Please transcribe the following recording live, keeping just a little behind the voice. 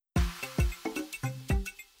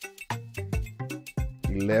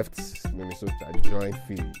He left Minnesota, joined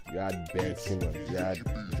Philly. You had Ben Simmons, you had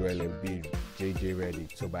Joel Embiid, JJ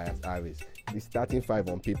Redick, Tobias Harris. The starting five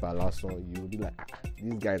on paper last one, you'll be like,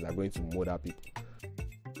 these guys are going to murder people.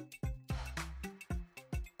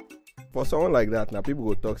 For someone like that, now people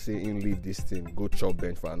go talk, say, him leave this team, go chop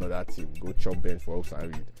bench for another team, go chop bench for Hawks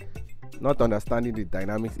and Reed. Not understanding the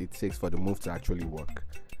dynamics it takes for the move to actually work.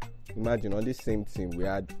 Imagine on this same team, we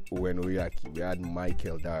had Owen Oyaki, we had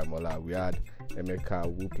Michael Daramola, we had Emeka,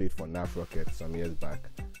 who played for NAF Rockets some years back,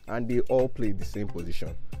 and they all played the same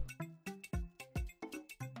position.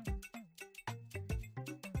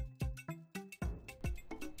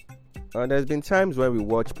 There's been times where we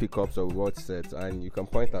watch pickups or we watch sets, and you can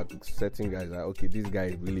point out certain guys like, okay, this guy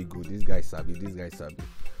is really good, this guy is savvy, this guy is savvy.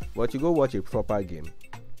 But you go watch a proper game,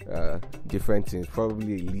 different teams,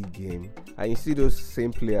 probably a league game, and you see those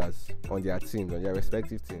same players on their teams, on their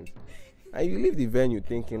respective teams, and you leave the venue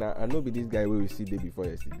thinking, I know be this guy where we see day before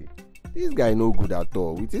yesterday. This guy no good at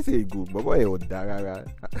all. We just say good, but boy,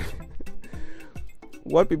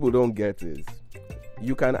 what people don't get is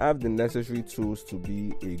you can have the necessary tools to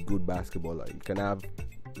be a good basketballer. You can have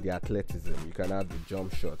the athleticism, you can have the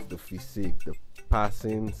jump shot, the physique, the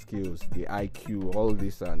passing skills, the IQ, all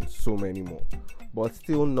this and so many more, but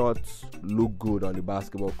still not look good on the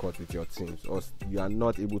basketball court with your teams, or you are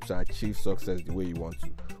not able to achieve success the way you want to,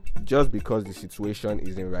 just because the situation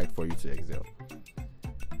isn't right for you to excel.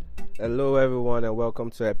 Hello everyone, and welcome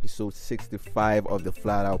to episode 65 of the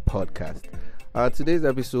Flat Out Podcast. Today's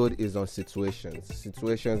episode is on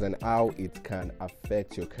situations and how it can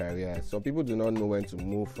affect your career. Some people do not know when to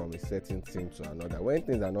move from a certain team to another. When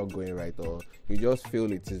things are not going right, or you just feel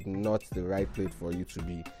it is not the right place for you to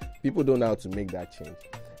be, people don't know how to make that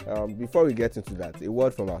change. Before we get into that, a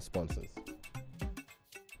word from our sponsors.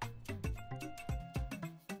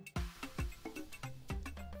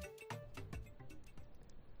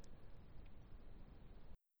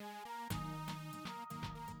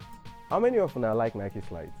 How many of you like Nike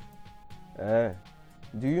slides?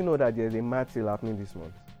 Do you know that there's a mad sale happening this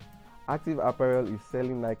month? Active Apparel is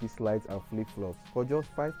selling Nike slides and flip-flops for just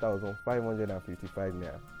 5,555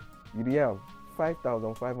 naira. You hear?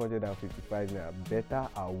 5,555 naira. Better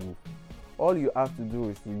a wolf. All you have to do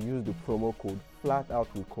is to use the promo code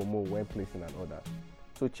FLATOUTWITHKOMO when placing an order.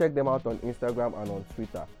 So check them out on Instagram and on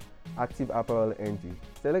Twitter. Active Apparel NG.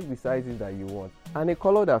 Select the sizes that you want and a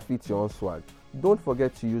color that fits your own swag. Don't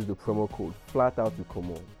forget to use the promo code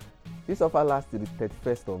FLATOUTWITHKOMO. This offer lasts till the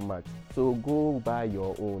 31st of March, so go buy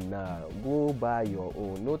your own now. Go buy your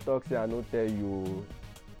own. No talk say I no tell you.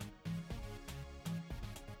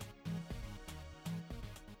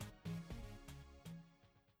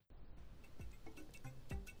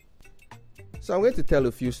 So I'm going to tell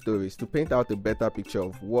a few stories to paint out a better picture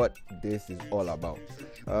of what this is all about.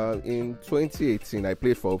 In 2018, I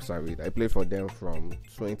played for Hawks and Reed. I played for them from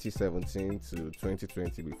 2017 to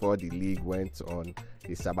 2020 before the league went on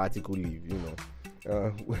a sabbatical leave,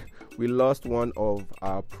 We lost one of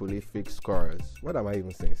our prolific scorers. What am I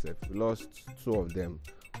even saying, Seth? We lost two of them,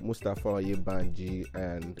 Mustafa Oyebanji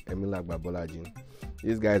and Emil Agbabolaji.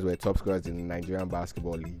 These guys were top scorers in the Nigerian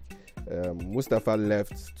Basketball League. Mustafa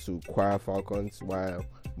left to Kwara Falcons while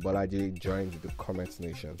Bolaji joined the Comets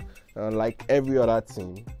Nation. Like every other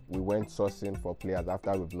team, we went sourcing for players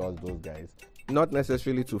after we've lost those guys. Not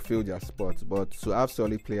necessarily to fill their spots, but to have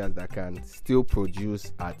solid players that can still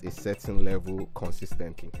produce at a certain level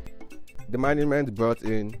consistently. The management brought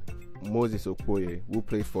in Moses Okoye, who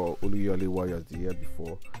played for Oluyole Warriors the year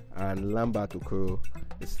before, and Lambert Okoro,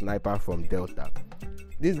 the sniper from Delta.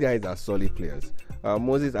 These guys are solid players.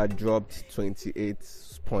 Moses had dropped 28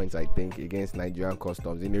 points, I think, against Nigerian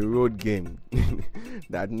Customs in a road game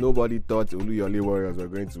that nobody thought Oluyole Warriors were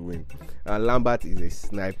going to win. And Lambert is a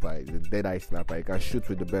sniper, he's a dead-eye sniper. He can shoot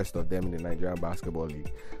with the best of them in the Nigerian Basketball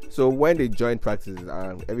League. So when they joined practices,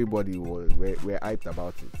 everybody were hyped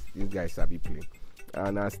about it. These guys sabi play.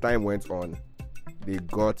 And as time went on, they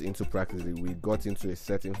got into practice. We got into a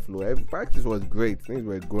certain flow. Practice was great. Things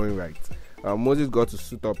were going right. Moses got to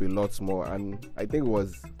suit up a lot more, and I think it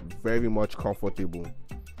was very much comfortable.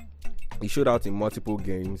 He showed out in multiple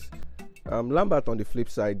games. Lambert, on the flip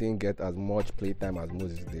side, didn't get as much playtime as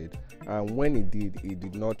Moses did, and when he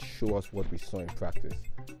did not show us what we saw in practice.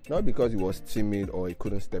 Not because he was timid or he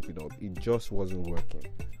couldn't step it up, it just wasn't working.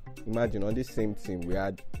 Imagine on this same team, we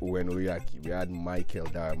had Owen Oyaki, we had Michael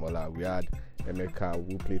Daramola, we had Emeka,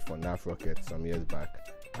 who played for NAF Rockets some years back,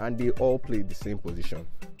 and they all played the same position.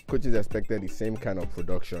 Coaches expected the same kind of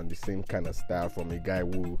production, the same kind of style from a guy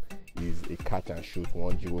who is a catch and shoot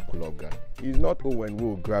 1-0 pull-up guy. He's not Owen who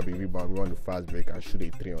will grab a rebound, run the fast break and shoot a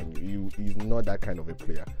 3 on you. He's not that kind of a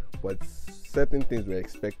player. but certain things were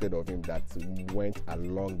expected of him that went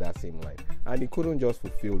along that same line, and he couldn't just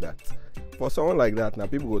fulfill that. For someone like that, now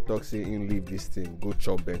people go talk, say him leave this team, go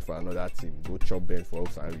chop bench for another team, go chop bench for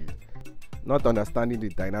Hawks and Reed, not understanding the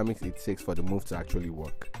dynamics it takes for the move to actually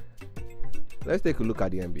work. Let's take a look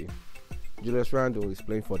at the NBA. Julius Randle is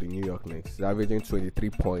playing for the New York Knicks. He's averaging 23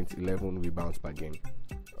 points, 11 rebounds per game.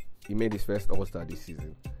 He made his first All-Star this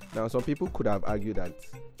season. Now, some people could have argued that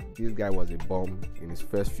this guy was a bum in his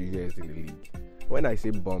first few years in the league. When I say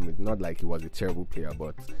bum, it's not like he was a terrible player,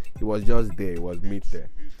 but he was just there, he was mid there.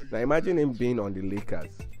 Now, imagine him being on the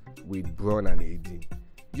Lakers with Bron and AD.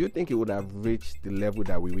 Do you think he would have reached the level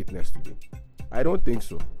that we witnessed today? I don't think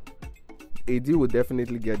so. AD will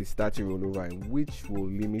definitely get the starting role over him, which will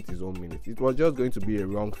limit his own minutes. It was just going to be a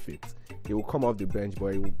wrong fit. He will come off the bench,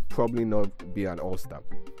 but he will probably not be an all-star.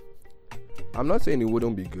 I'm not saying he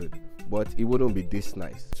wouldn't be good, but he wouldn't be this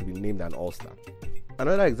nice to be named an all-star.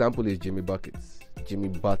 Another example is Jimmy Butler,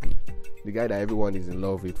 the guy that everyone is in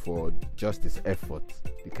love with for just his effort,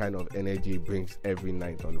 the kind of energy he brings every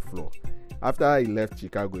night on the floor. After he left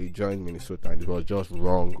Chicago, he joined Minnesota, and it was just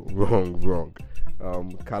wrong.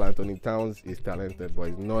 Karl Anthony Towns is talented, but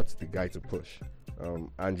he's not the guy to push.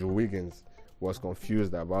 Andrew Wiggins was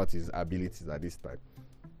confused about his abilities at this time.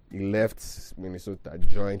 He left Minnesota,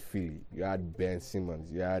 joined Philly. You had Ben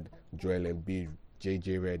Simmons, you had Joel Embiid,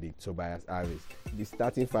 JJ Redick, Tobias Harris. The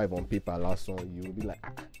starting five on paper last one, you will be like,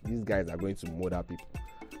 these guys are going to murder people.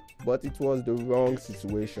 But it was the wrong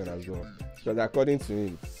situation as well. Because according to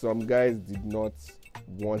him, some guys did not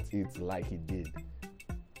want it like he did.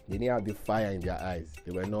 They didn't have the fire in their eyes.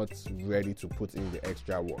 They were not ready to put in the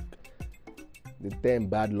extra work. The 10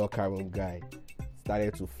 bad locker room guy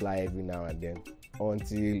started to fly every now and then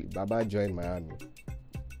until Baba joined Miami.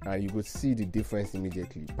 And you could see the difference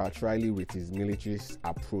immediately. Pat Riley, with his military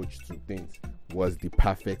approach to things, was the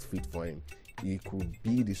perfect fit for him. He could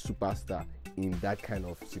be the superstar in that kind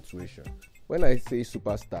of situation. When I say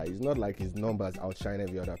superstar, it's not like his numbers outshine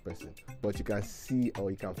every other person, but you can see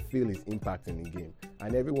or you can feel his impact in the game,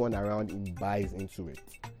 and everyone around him buys into it.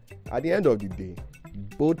 At the end of the day,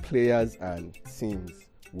 both players and teams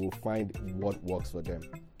will find what works for them.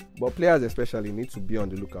 But players especially need to be on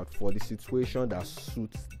the lookout for the situation that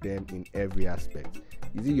suits them in every aspect.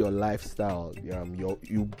 Is it your lifestyle, your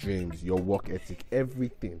hoop dreams, your work ethic,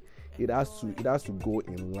 everything? It has to go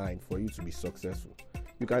in line for you to be successful.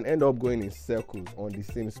 You can end up going in circles on the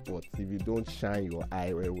same spot if you don't shine your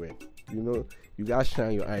eye very well. You gotta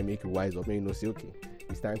shine your eye, make you wise up, and say, okay,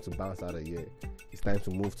 it's time to bounce out of here. It's time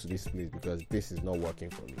to move to this place because this is not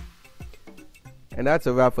working for me. And that's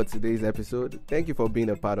a wrap for today's episode. Thank you for being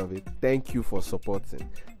a part of it. Thank you for supporting.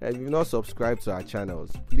 And if you've not subscribed to our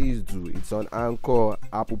channels, please do. It's on Anchor,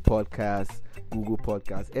 Apple Podcasts, Google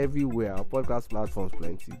Podcasts, everywhere. Our podcast platforms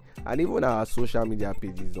plenty. And even our social media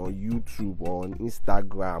pages on YouTube, on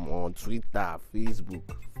Instagram, on Twitter, Facebook.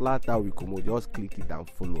 Flat out we come, just click it and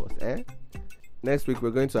follow us. Next week, we're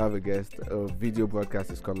going to have a guest. A video broadcast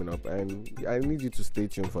is coming up, and I need you to stay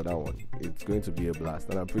tuned for that one. It's going to be a blast,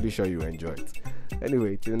 and I'm pretty sure you enjoy it.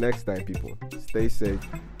 Anyway, till next time, people, stay safe,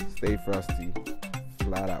 stay frosty,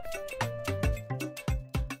 flat out.